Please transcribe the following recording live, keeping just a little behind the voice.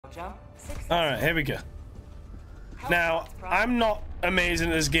jump. Alright, here we go. Now, I'm not amazing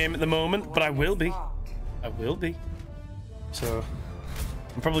at this game at the moment, but I will be. I will be. So,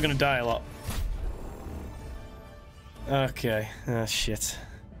 I'm probably going to die a lot. Okay. Oh, shit.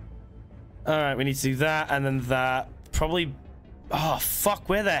 Alright, we need to do that, and then that. Probably... Oh, fuck.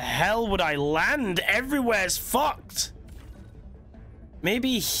 Where the hell would I land? Everywhere's fucked.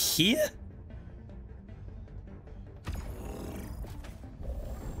 Maybe here?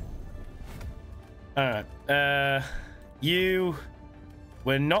 Alright. You...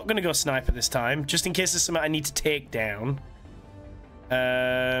 We're not going to go sniper this time, just in case there's something I need to take down.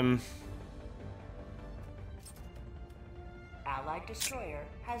 Allied destroyer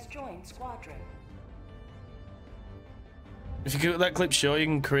has joined squadron. If you could let that clip show, you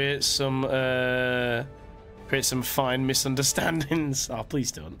can create some fine misunderstandings. Oh,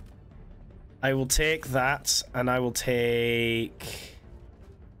 please don't. I will take that, and I will take...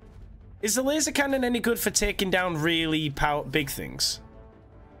 Is the laser cannon any good for taking down really big things?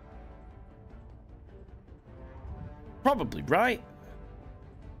 Probably, right?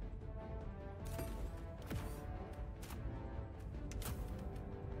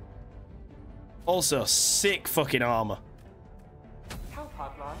 Also, sick fucking armor.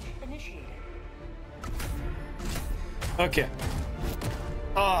 Pod launch initiated. Okay.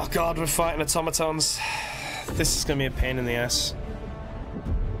 Oh god, we're fighting automatons. This is gonna be a pain in the ass.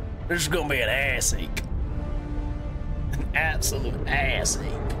 This is gonna be an ass ache. An absolute ass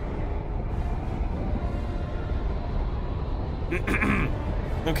ache.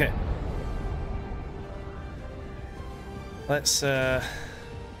 Okay. Let's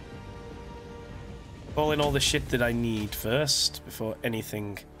call in all the shit that I need first before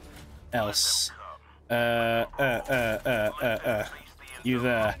anything else. You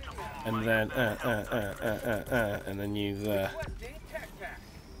there, and then and then you there.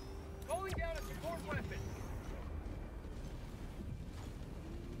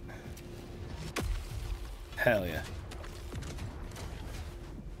 Hell yeah.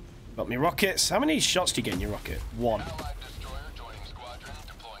 Got me rockets. How many shots do you get in your rocket? One.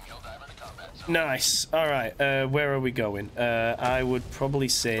 Nice. Alright, where are we going? I would probably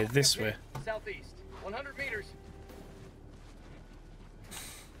say this way. Southeast, 100 meters.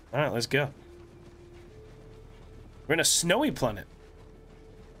 Alright, let's go. We're in a snowy planet.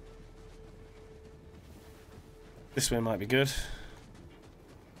 This way might be good.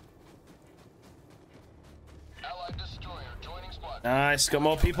 Allied destroyer joining squadron. Nice, got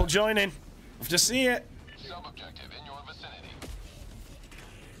more people joining. Love to see it. Sub-objective in your vicinity.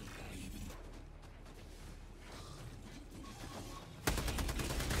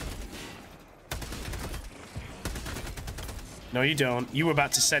 No, you don't. You were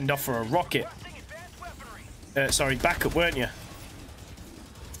about to send off for a rocket. Sorry, backup, weren't you?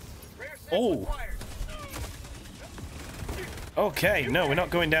 Oh. Okay, no, we're not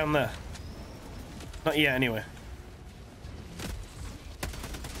going down there. Not yet, anyway.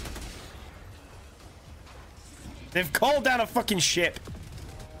 They've called down a fucking ship.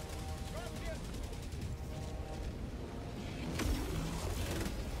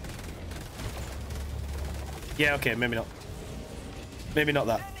 Yeah, okay, maybe not. Maybe not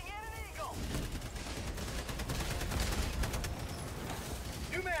that.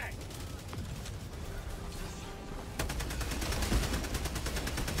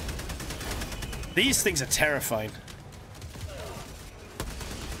 These things are terrifying.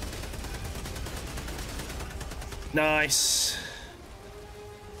 Nice.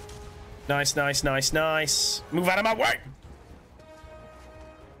 Nice, nice, nice, nice. Move out of my way!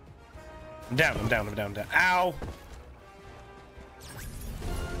 I'm down, I'm down, I'm down, I'm down. Ow!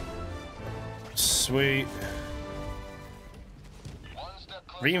 Sweet.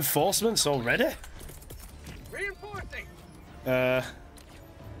 Reinforcements already? Reinforcing.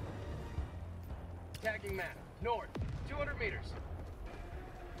 Tagging map. North. 200 meters.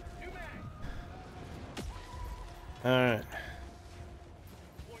 New mag. Alright.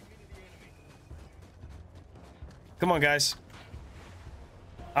 Come on, guys.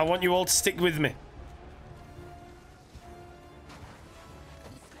 I want you all to stick with me.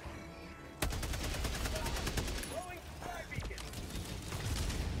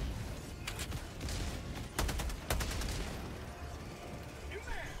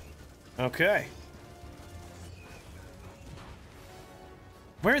 Okay.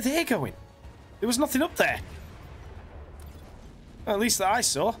 Where are they going? There was nothing up there. Well, at least that I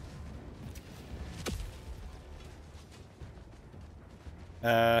saw.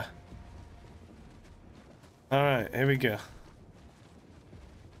 Alright, here we go.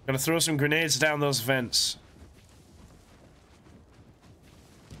 Gonna throw some grenades down those vents.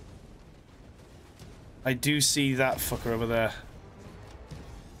 I do see that fucker over there.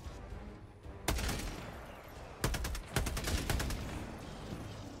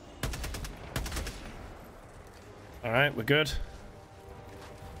 Alright, we're good.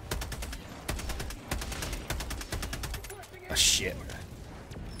 Oh, shit.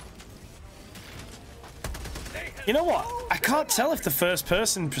 You know what? I can't tell if the first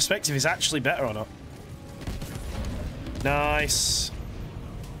person perspective is actually better or not. Nice.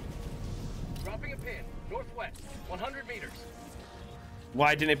 Dropping a pin, northwest, 100 meters.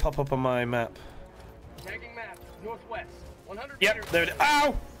 Why didn't it pop up on my map? Tagging map, northwest, 100 Yep, meters. there it is.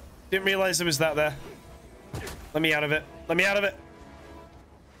 Ow! Didn't realize there was that there. Let me out of it. Let me out of it.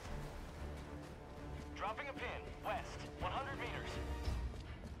 Dropping a pin, west, 100 meters.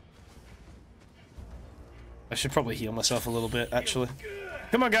 I should probably heal myself a little bit, actually.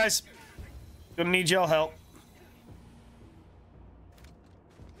 Come on, guys. Gonna need your help.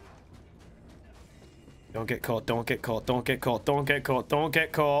 Don't get caught, don't get caught, don't get caught, don't get caught, don't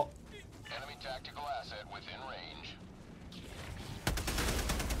get caught. Enemy tactical asset within range.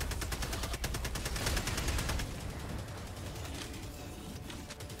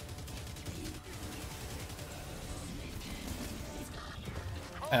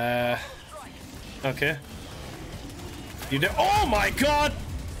 Okay. You do. Oh my god!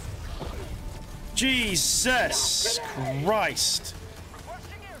 Jesus Christ.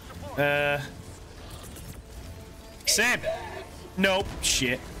 Sam! Nope.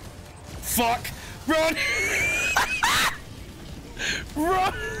 Shit. Fuck! Run!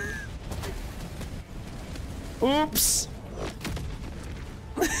 Run! Oops!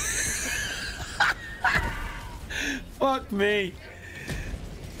 Fuck me!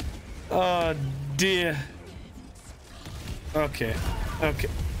 Oh dear. Okay. Okay.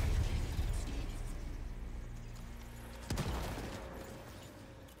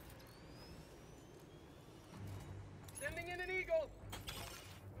 Sending in an eagle.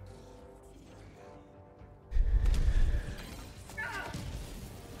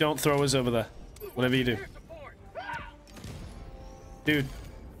 Don't throw us over there. Whatever you do. Air support. Dude,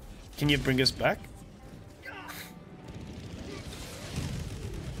 can you bring us back?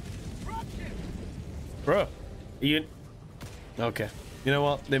 Bro, are you... Okay. You know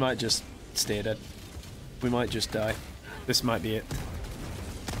what? They might just stay dead. We might just die. This might be it.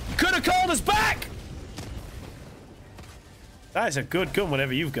 You could have called us back! That is a good gun,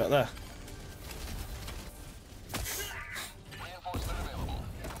 whatever you've got there. Reinforcement available.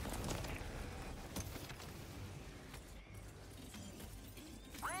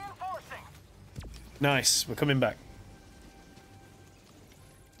 Reinforcing. Nice, we're coming back.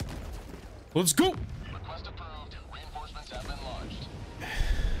 Let's go! Request approved. Reinforcements have been launched.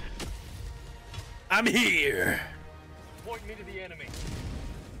 I'm here! Point me to the enemy.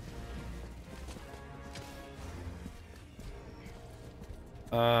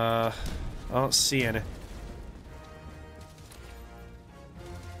 I don't see any.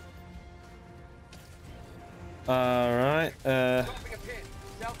 Alright, Dropping a pin,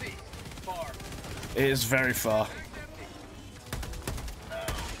 southeast, far. it is very far.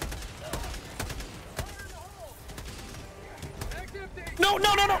 Bag's empty. No,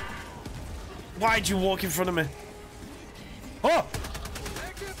 no, no, no! Why'd you walk in front of me? Oh!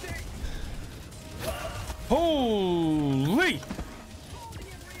 Bag's empty. Holy!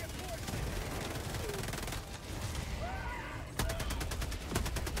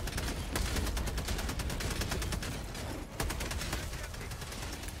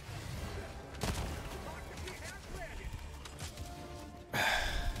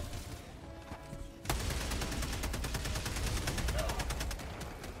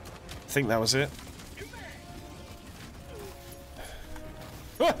 I think that was it.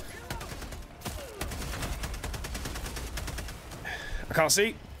 Ah! I can't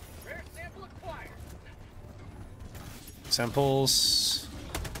see. Rare sample acquired. Samples.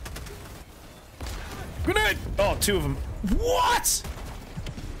 Grenade! Oh, two of them. What?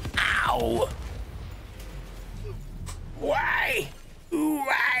 Ow! Why?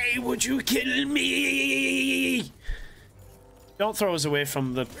 Why would you kill me? Don't throw us away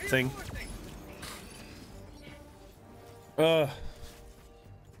from the thing. Request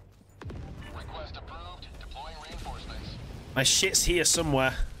approved. Deploying reinforcements. My shit's here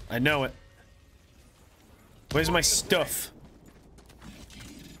somewhere. I know it. Where's my stuff?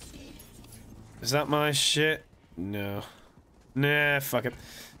 Is that my shit? No. Nah, fuck it.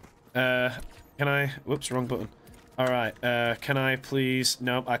 Can I... Whoops, wrong button. Alright, can I please...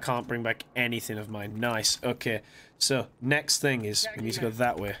 Nope, I can't bring back anything of mine. Nice, okay. So, next thing is, we need to go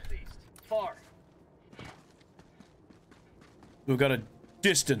that way. Far. We've got a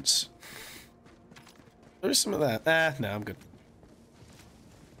distance. There is some of that. No, I'm good.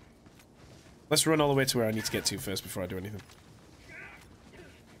 Let's run all the way to where I need to get to first before I do anything.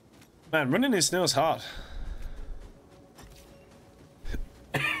 Man, running in snow is hard.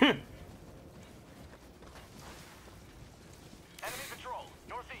 Enemy patrol,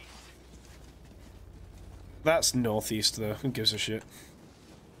 northeast. That's northeast, though. Who gives a shit?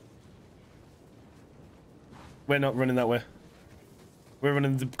 We're not running that way. We're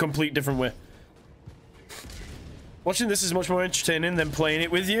running the complete different way. Watching this is much more entertaining than playing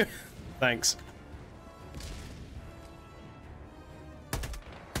it with you. Thanks.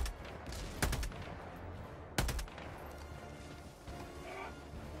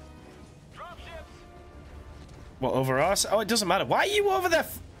 What, over us? Oh, it doesn't matter. Why are you over there?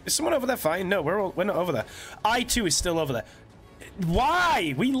 Is someone over there fine? No, we're not over there. I-2 is still over there.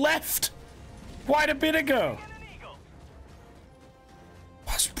 Why? We left quite a bit ago.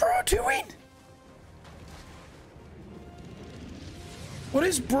 What's bro doing? What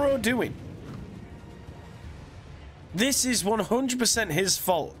is bro doing? This is 100% his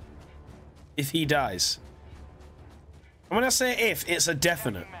fault if he dies. And when I say if, it's a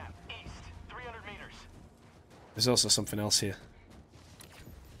definite. East, 300 meters. There's also something else here.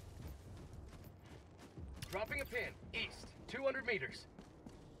 Dropping a pin, east, 200 meters.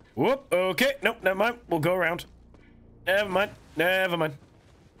 Whoop, okay. Nope, never mind. We'll go around. Never mind. Never mind.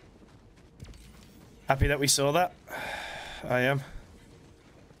 Happy that we saw that. I am.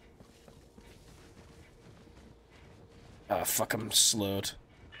 Ah, fuck, I'm slowed.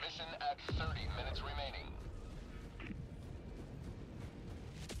 Mission at 30 minutes remaining.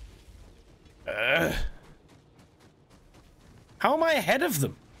 How am I ahead of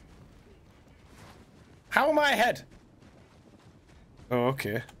them? How am I ahead? Oh,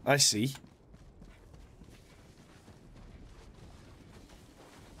 okay. I see.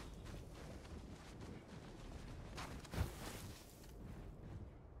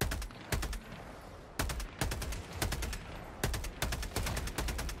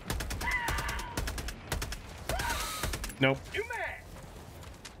 Nope. You mad?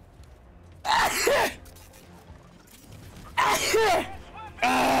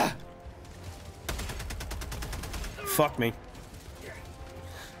 Fuck me.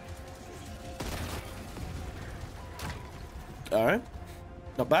 Alright.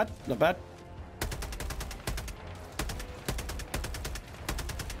 Not bad, not bad.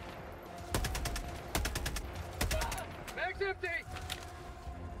 Mag's empty.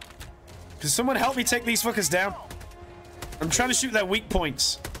 Can someone help me take these fuckers down? I'm trying to shoot their weak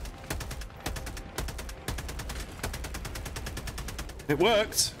points. It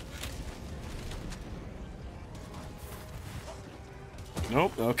worked.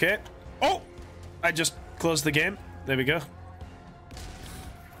 Nope, okay. Oh! I just closed the game. There we go.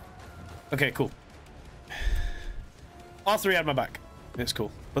 Okay, cool. R3 had my back. It's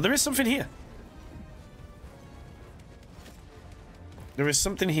cool. But there is something here. There is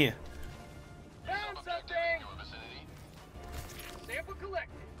something here. Found something. Sample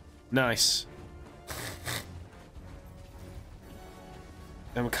collected. Nice.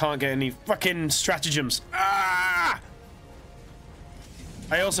 And we can't get any fucking stratagems. Ah!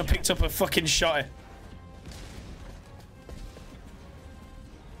 I also picked up a fucking shotty.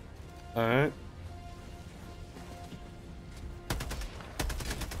 Alright.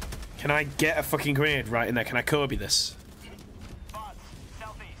 Can I get a fucking grenade right in there? Can I Kobe this? Bots,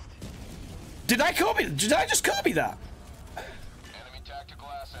 southeast. Did I Kobe? Did I just Kobe that? Enemy tactical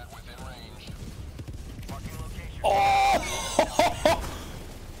asset within range. Marking location. Oh!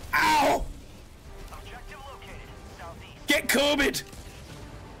 Ow! Objective located, southeast. Get Kobe'd!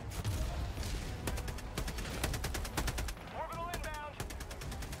 Orbital inbound.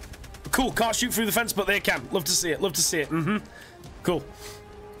 Cool, can't shoot through the fence, but they can. Love to see it, love to see it. Mm-hmm. Cool.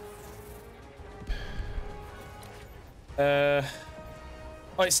 Oh,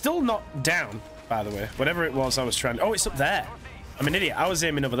 it's still not down, by the way. Whatever it was I was trying to... Oh, it's up there. I'm an idiot. I was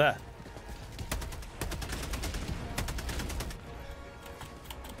aiming over there.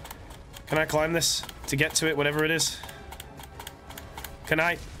 Can I climb this to get to it, whatever it is? Can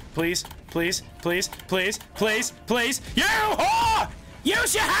I? Please, please, please, please, please, please. You whore!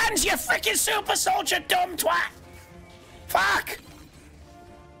 Use your hands, you freaking super soldier, dumb twat! Fuck!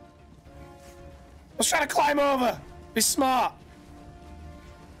 I was trying to climb over. Be smart.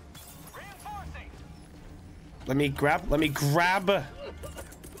 Reinforcing. Let me grab.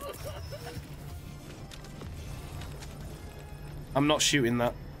 I'm not shooting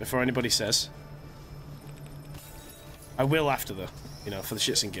that before anybody says. I will after though, you know, for the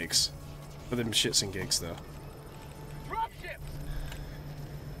shits and gigs. For them shits and gigs though. Drop ship.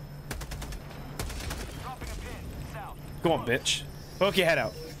 Dropping Go on, bitch. Poke your head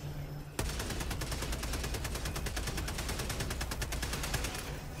out.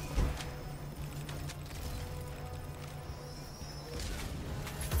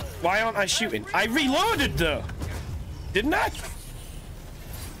 Why aren't I shooting? I reloaded though. Didn't I?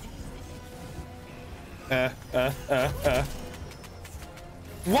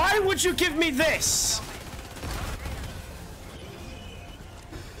 Why would you give me this?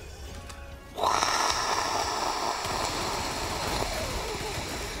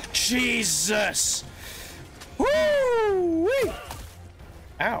 Jesus! Woo!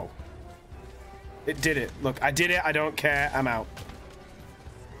 Ow. It did it. Look, I did it. I don't care. I'm out.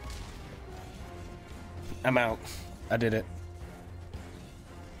 I'm out. I did it.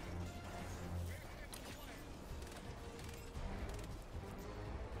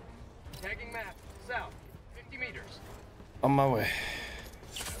 Tagging map. South. 50 meters. On my way.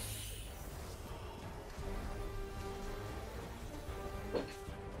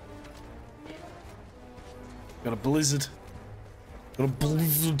 Got a blizzard. Got a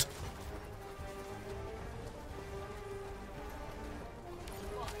blizzard.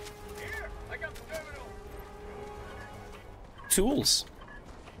 Here! I got the terminal! Tools.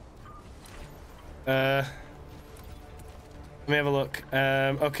 Let me have a look.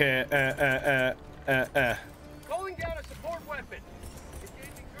 Okay. Calling down a support weapon.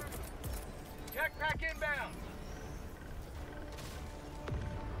 Engaging terminal. Tech pack inbound.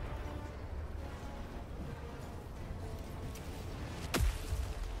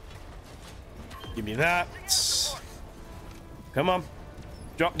 Give me that. Come on.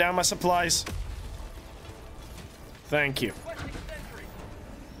 Drop down my supplies. Thank you.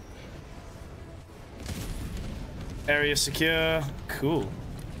 Area secure. Cool.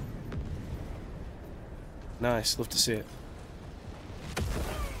 Nice. Love to see it.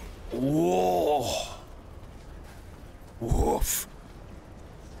 Whoa. Woof.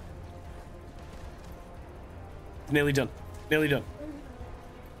 Nearly done. Nearly done.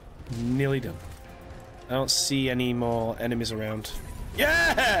 Nearly done. I don't see any more enemies around.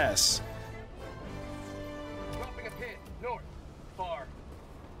 Yes! Dropping a pin. North. Far.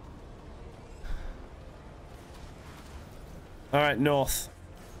 Alright, north.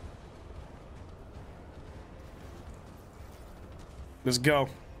 Let's go.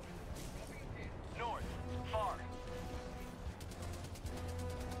 North. Far.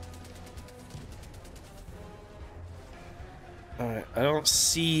 Alright, I don't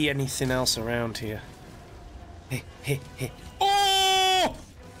see anything else around here. Hey, hey, hey. Oh!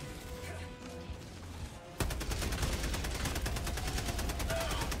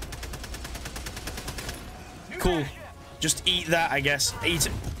 Cool. Just eat that, I guess. Eat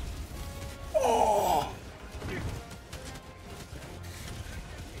it. Oh!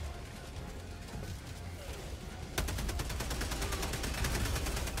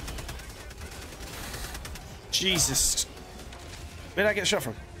 Jesus. Where did I get shot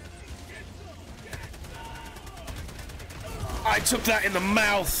from? I took that in the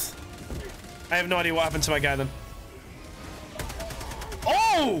mouth. I have no idea what happened to my guy then.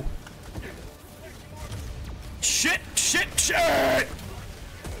 Oh! Shit, shit, shit!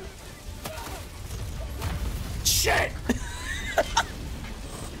 Shit!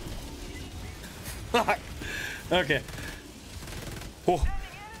 Fuck. Okay. Oh.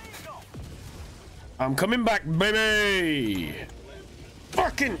 I'm coming back, baby!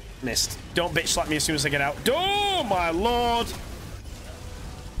 Fucking missed. Don't bitch slap me as soon as I get out. Oh my lord!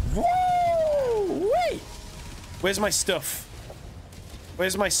 Woo! Wait! Where's my stuff?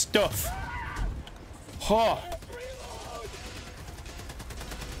 Where's my stuff? Huh.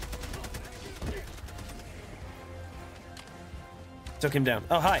 Took him down.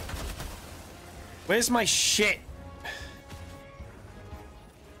 Oh, hi. Where's my shit?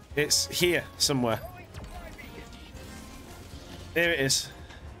 It's here somewhere. There it is.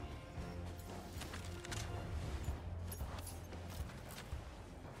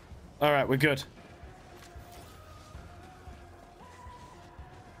 All right, we're good.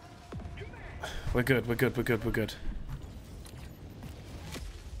 We're good, we're good, we're good, we're good.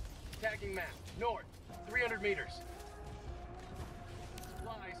 Tagging map. North. 300 meters.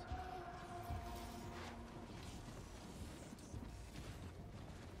 Supplies.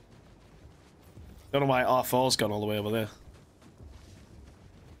 Don't know why R4's gone all the way over there.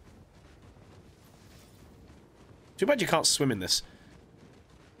 Too bad you can't swim in this.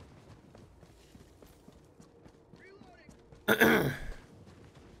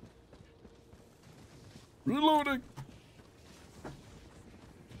 Reloading.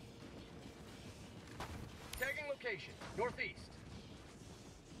 Tagging location. Northeast.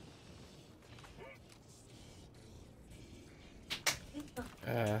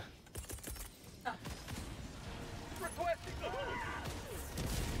 Requesting.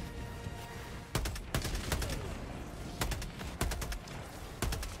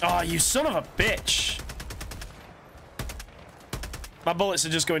 Oh, you son of a bitch! My bullets are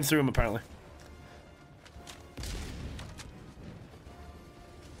just going through him, apparently.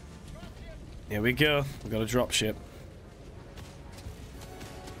 Here we go. We got a drop ship.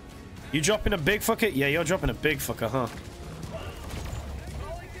 You dropping a big fucker? Yeah, you're dropping a big fucker, huh?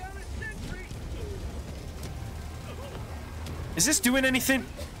 Calling down a sentry. Is this doing anything?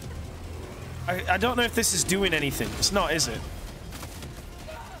 I don't know if this is doing anything. It's not, is it?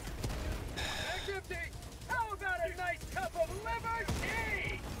 Bag's empty. How about a nice cup of liver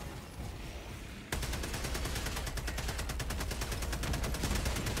tea?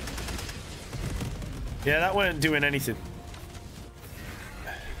 Yeah, that weren't doing anything.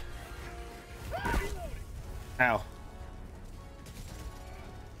 Ow.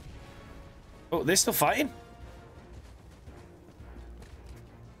 Oh, they're still fighting?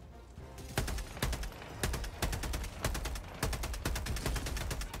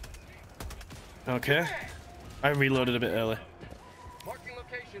 Okay. I reloaded a bit early. Marking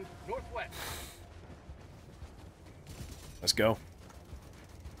location northwest. Let's go.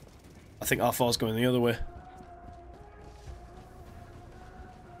 I think R4's going the other way.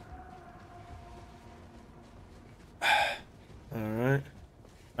 Alright.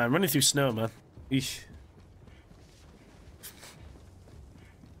 I'm running through snow, man. Eesh.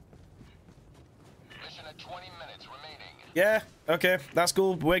 Mission at 20 minutes remaining. Yeah, okay. That's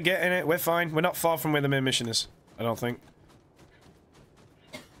cool. We're getting it. We're fine. We're not far from where the main mission is. I don't think.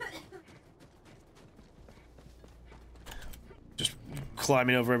 Just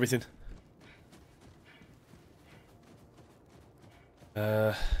climbing over everything.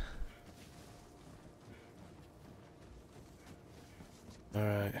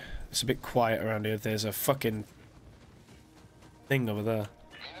 Alright. It's a bit quiet around here. There's a fucking thing over there.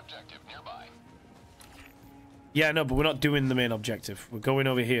 Main objective nearby. Yeah, no, but we're not doing the main objective. We're going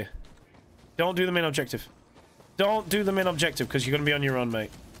over here. Don't do the main objective. Don't do the main objective, because you're going to be on your own,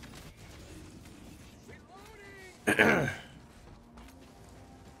 mate.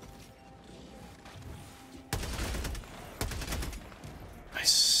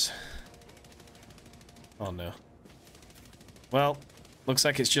 Nice. Oh, no. Well, looks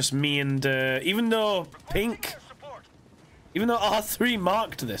like it's just me and, even though Pink... Even though R3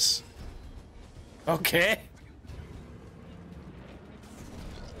 marked this. Okay.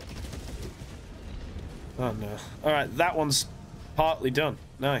 Oh no. Alright, that one's partly done.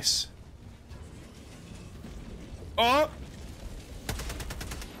 Nice. Oh!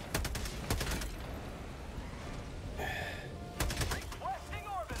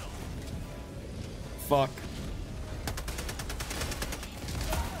 Fuck.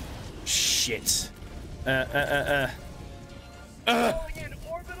 Shit. Calling in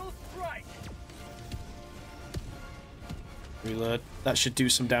orbital strike. Reload. That should do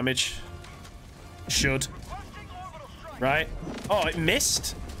some damage. Should. Requesting orbital strike. Right? Oh, it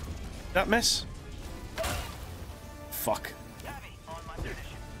missed? That miss? Fuck. Heavy on my position.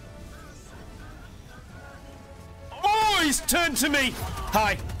 Oh, he's turned to me!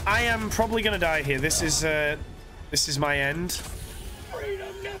 Hi. I am probably gonna die here. This is my end.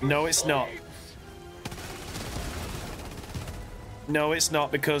 No, it's not. No, it's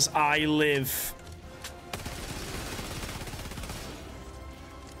not, because I live.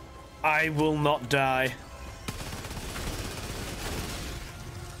 I will not die.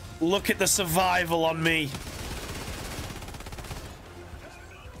 Look at the survival on me.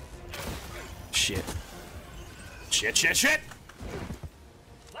 Shit. Shit, shit, shit!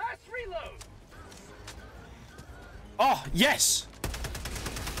 Last reload. Oh, yes!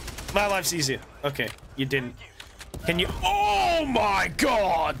 My life's easier. Okay, you didn't. Can you... Oh my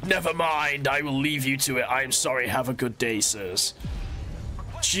god! Never mind, I will leave you to it. I am sorry, have a good day, sirs.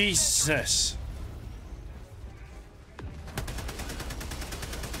 Jesus.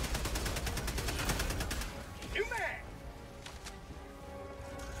 New man.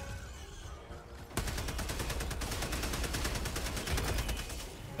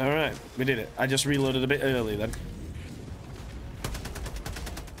 Alright, we did it. I just reloaded a bit early then.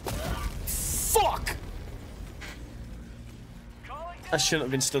 Fuck! I shouldn't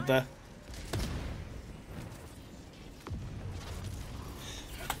have been stood there.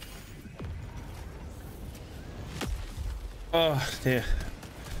 Oh dear.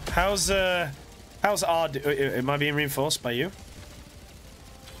 How's R? Am I being reinforced by you?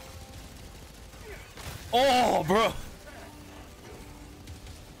 Oh, bro.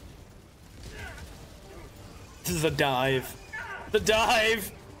 This is a dive. The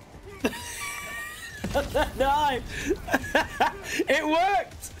dive! The dive! It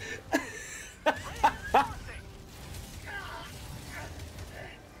worked!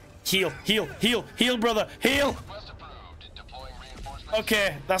 Heal, heal, heal, heal, brother, heal! Request approved. Deploying reinforcements.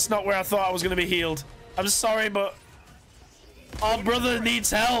 Okay, that's not where I thought I was gonna be healed. I'm sorry, but our brother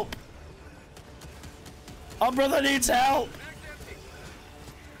needs help. Our brother needs help.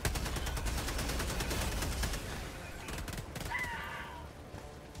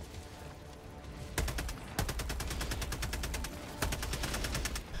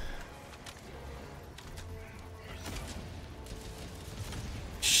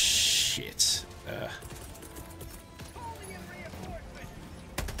 Shit.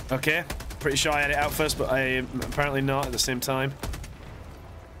 Okay, pretty sure I had it out first, but I am apparently not at the same time.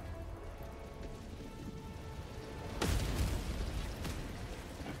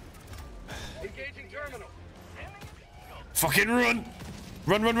 Engaging terminal. Fucking run!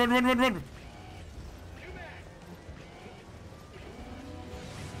 Run, run, run, run, run, run!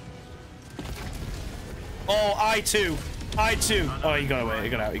 Oh, I2. I2. Oh, he got away. He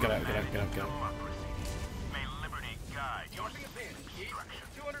got out. He got out. He got out. He got out. He got out. May liberty guide your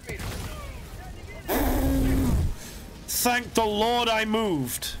 200 meters. Thank the Lord I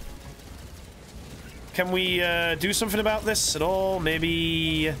moved. Can we do something about this at all?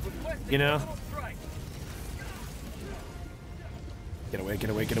 Maybe, you know? Get away, get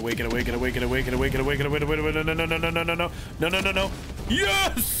away, get away, get away, get away, get away, get away, get away, get away, get away, no, no, no, no, no, no, no, no, no, no, no, no, no.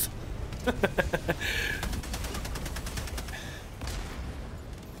 Yes!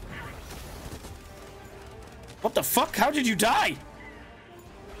 What the fuck? How did you die?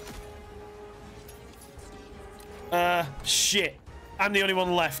 Shit. I'm the only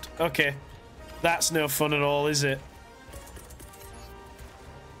one left. Okay. That's no fun at all, is it?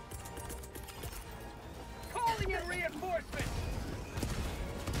 Calling in reinforcements.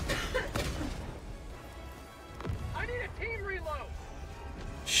 I need a team reload.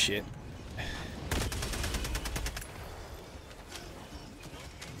 Shit.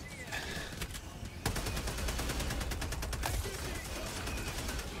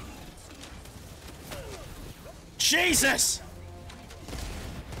 Jesus!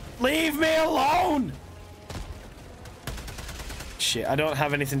 Leave me alone! Shit, I don't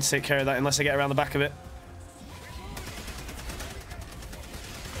have anything to take care of that unless I get around the back of it.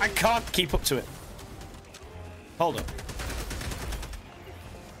 I can't keep up to it. Hold up.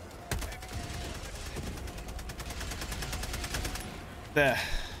 There.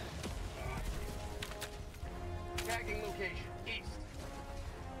 Tagging location east.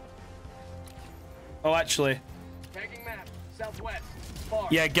 Oh, actually. Tagging map southwest. Far.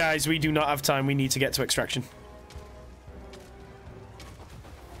 Yeah, guys, we do not have time. We need to get to extraction.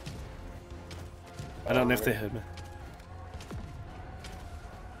 I don't know if they heard me.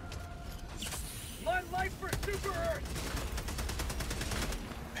 Line life for Super Earth.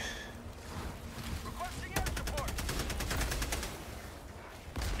 Requesting air support.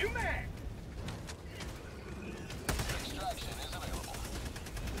 New mag. Extraction is available.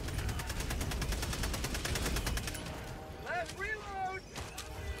 Last reload.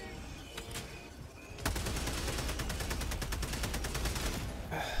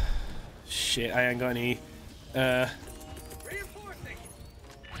 Shit, I ain't got any. Reinforcing.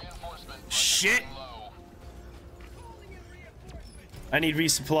 Reinforcement. Shit! Low. Calling in reinforcements. I need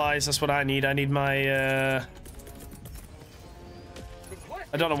resupplies. That's what I need. I need my.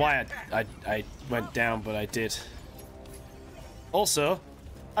 I don't know why I went down, but I did. Also,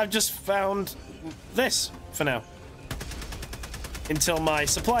 I've just found this for now. Until my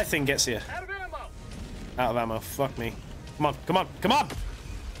supply thing gets here. Out of ammo. Out of ammo. Fuck me. Come on, come on, come on!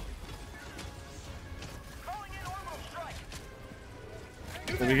 Calling in orbital strike.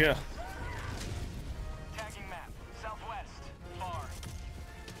 There we go. Tagging map southwest. Far.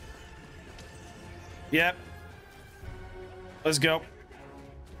 Yep. Let's go.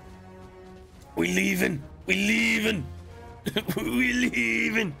 We leaving. We leaving. We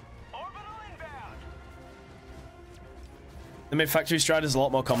leaving. Orbital inbound. The mid-factory stride is a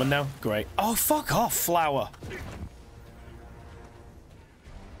lot more common now. Great. Oh, fuck off, flower.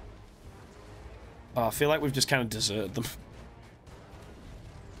 Oh, I feel like we've just kind of deserted them.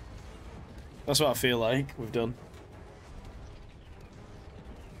 That's what I feel like we've done.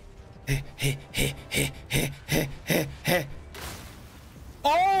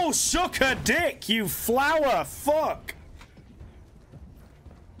 Oh, suck her dick, you flower! Fuck!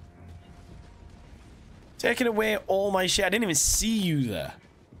 Taking away all my shit. I didn't even see you there.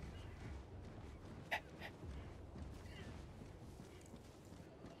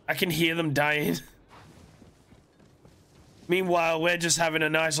 I can hear them dying. Meanwhile, we're just having a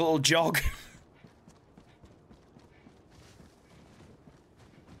nice little jog.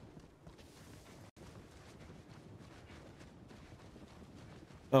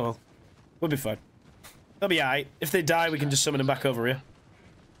 Oh well. We'll be fine. They'll be alright. If they die, we can just summon them back over here.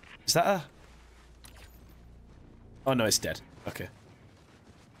 Is that a... Oh no, it's dead. Okay.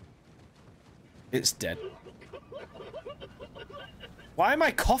 It's dead. Why am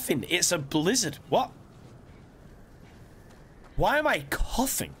I coughing? It's a blizzard. What? Why am I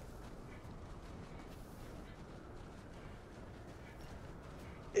coughing?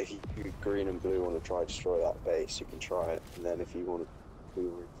 If you green and blue want to try to destroy that base, you can try it. And then if you want to, we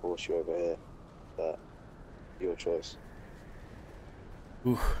will reinforce you over here. But your choice.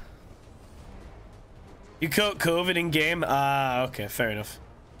 Ooh. You caught COVID in game? Ah, okay, fair enough.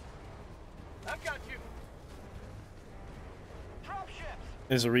 I've got you. Drop ships.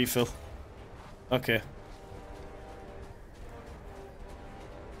 There's a refill. Okay.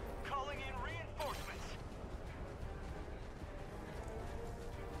 Calling in reinforcements.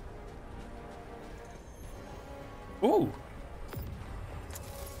 Ooh.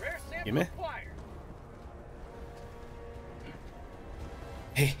 Rare sample Gimme. acquired.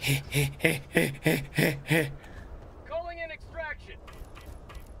 Hey, hey, hey, hey, hey, hey, hey, hey. Calling in extraction.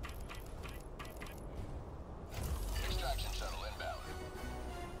 Extraction shuttle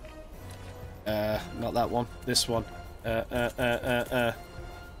inbound. Not that one. This one. Calling down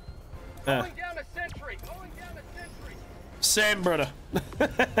a sentry. Calling down a sentry. Same, brother.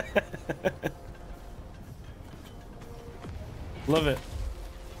 Love it.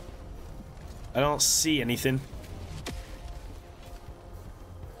 I don't see anything.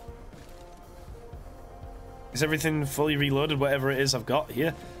 Is everything fully reloaded, whatever it is I've got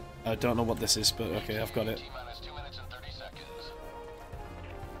here? I don't know what this is, but okay, I've got it. T-minus 2 minutes and 30 seconds.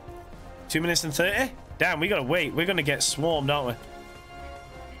 2 minutes and 30? Damn, we gotta wait. We're gonna get swarmed, aren't we?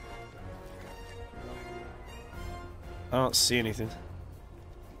 I don't see anything.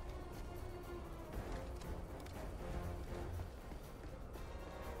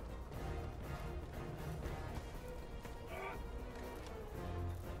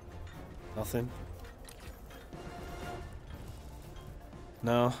 Nothing.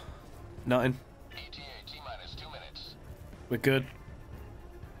 No. Nothing. ETA T-minus 2 minutes. We're good.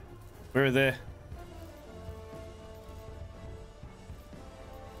 Where are they?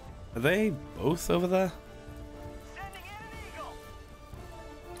 Are they both over there? Sending in an eagle.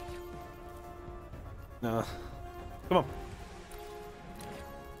 No. Come on.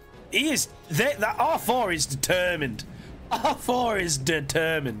 He is... That R4 is determined. R4 is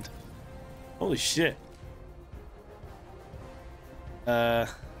determined. Holy shit.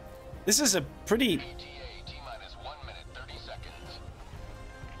 This is a pretty... ETA T-minus 1 minute 30 seconds.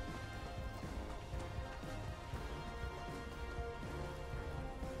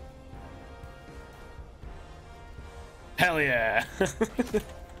 Hell yeah.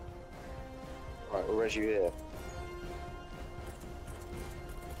 Right, we'll res you here.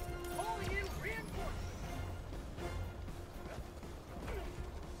 Calling in reinforcements.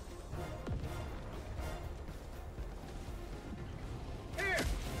 Here.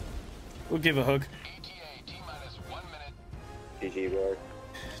 We'll give a hug. ETA T-minus 1 minute. GG, bro.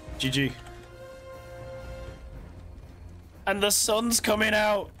 GG. And the sun's coming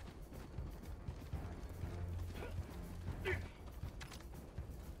out.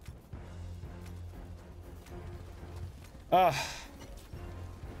 Ah.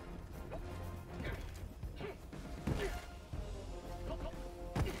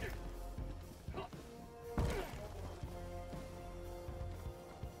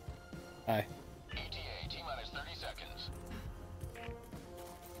 Hi. ETA T-minus 30 seconds.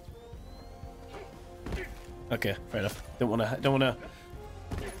 Okay, fair enough. Don't wanna.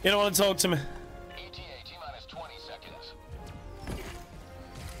 You don't wanna talk to me. ETA T-minus 20 seconds.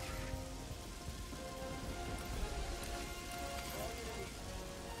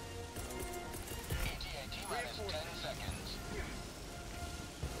 ETA T-minus 10 seconds.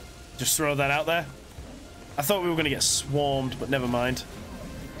 Just throw that out there. I thought we were gonna get swarmed, but never mind.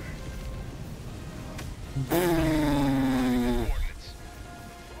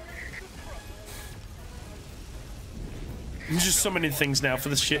 I'm just summoning things now for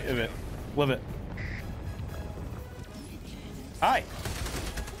the shit of it. Love it. Hi.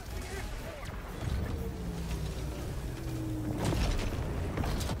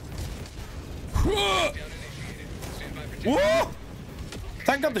 Whoa!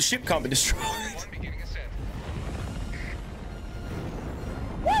 Thank God the ship can't be destroyed.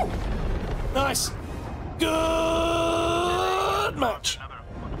 Woo! Nice. Good.